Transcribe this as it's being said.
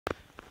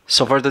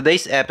So for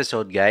today's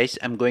episode, guys,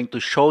 I'm going to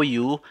show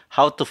you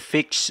how to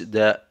fix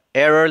the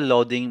error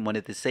loading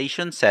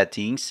monetization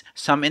settings.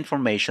 Some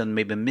information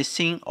may be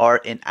missing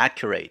or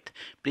inaccurate.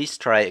 Please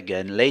try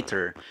again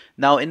later.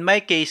 Now, in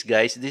my case,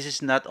 guys, this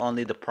is not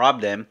only the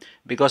problem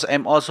because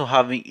I'm also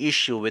having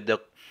issue with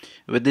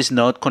this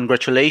note.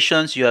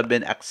 Congratulations, you have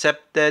been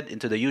accepted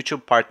into the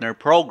YouTube Partner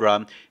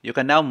Program. You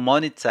can now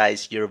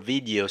monetize your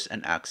videos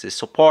and access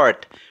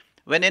support.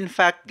 When in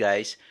fact,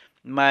 guys,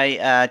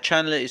 my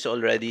channel is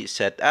already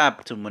set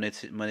up to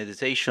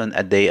monetization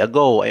a day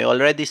ago. I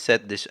already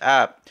set this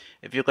up.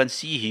 If you can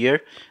see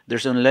here,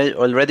 there's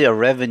already a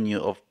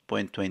revenue of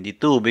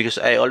 0.22 because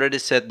I already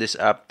set this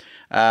up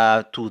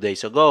 2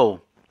 days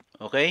ago.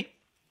 Okay.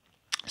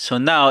 So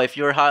now, if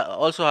you're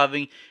also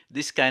having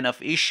this kind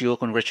of issue,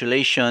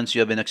 congratulations,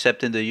 you have been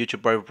accepted in the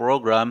YouTube Partner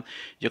Program.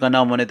 You can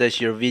now monetize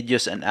your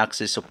videos and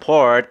access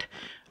support.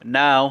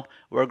 Now,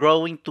 we're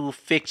going to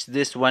fix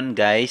this one,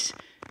 guys.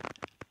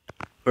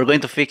 We're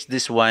going to fix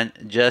this one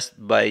just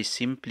by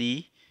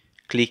simply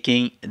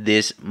clicking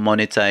this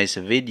monetize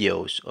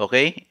videos.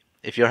 Okay,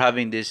 if you're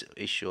having this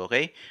issue,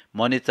 okay,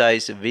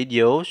 monetize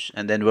videos,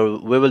 and then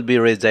we will be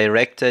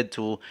redirected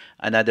to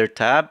another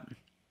tab.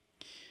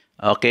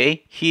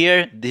 Okay,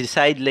 here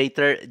decide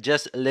later,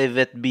 just leave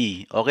it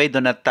be. Okay,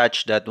 do not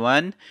touch that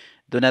one,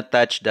 do not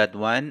touch that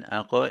one.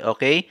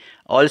 Okay,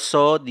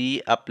 also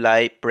the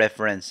apply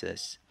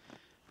preferences,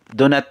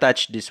 do not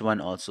touch this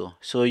one also.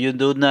 So you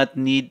do not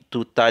need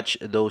to touch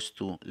those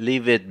two,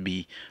 leave it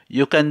be.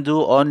 You can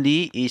do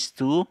only is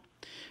to,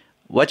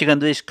 what you can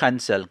do is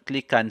cancel,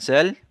 click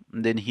cancel,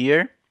 and then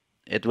here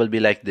it will be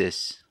like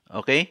this.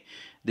 Okay,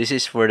 this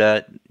is for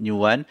the new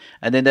one,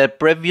 and then the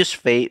previous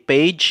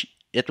page,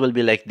 it will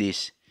be like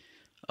this.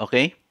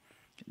 Okay,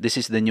 this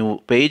is the new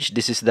page,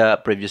 this is the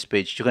previous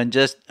page. You can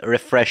just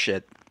refresh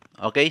it,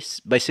 okay,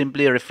 by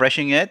simply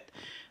refreshing it.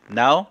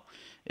 Now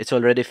it's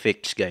already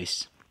fixed,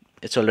 guys.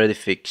 It's already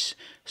fixed.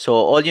 So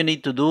all you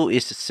need to do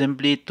is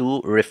simply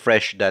to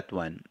refresh that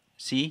one.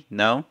 See,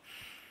 now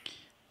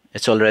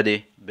it's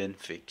already been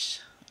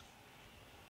fixed.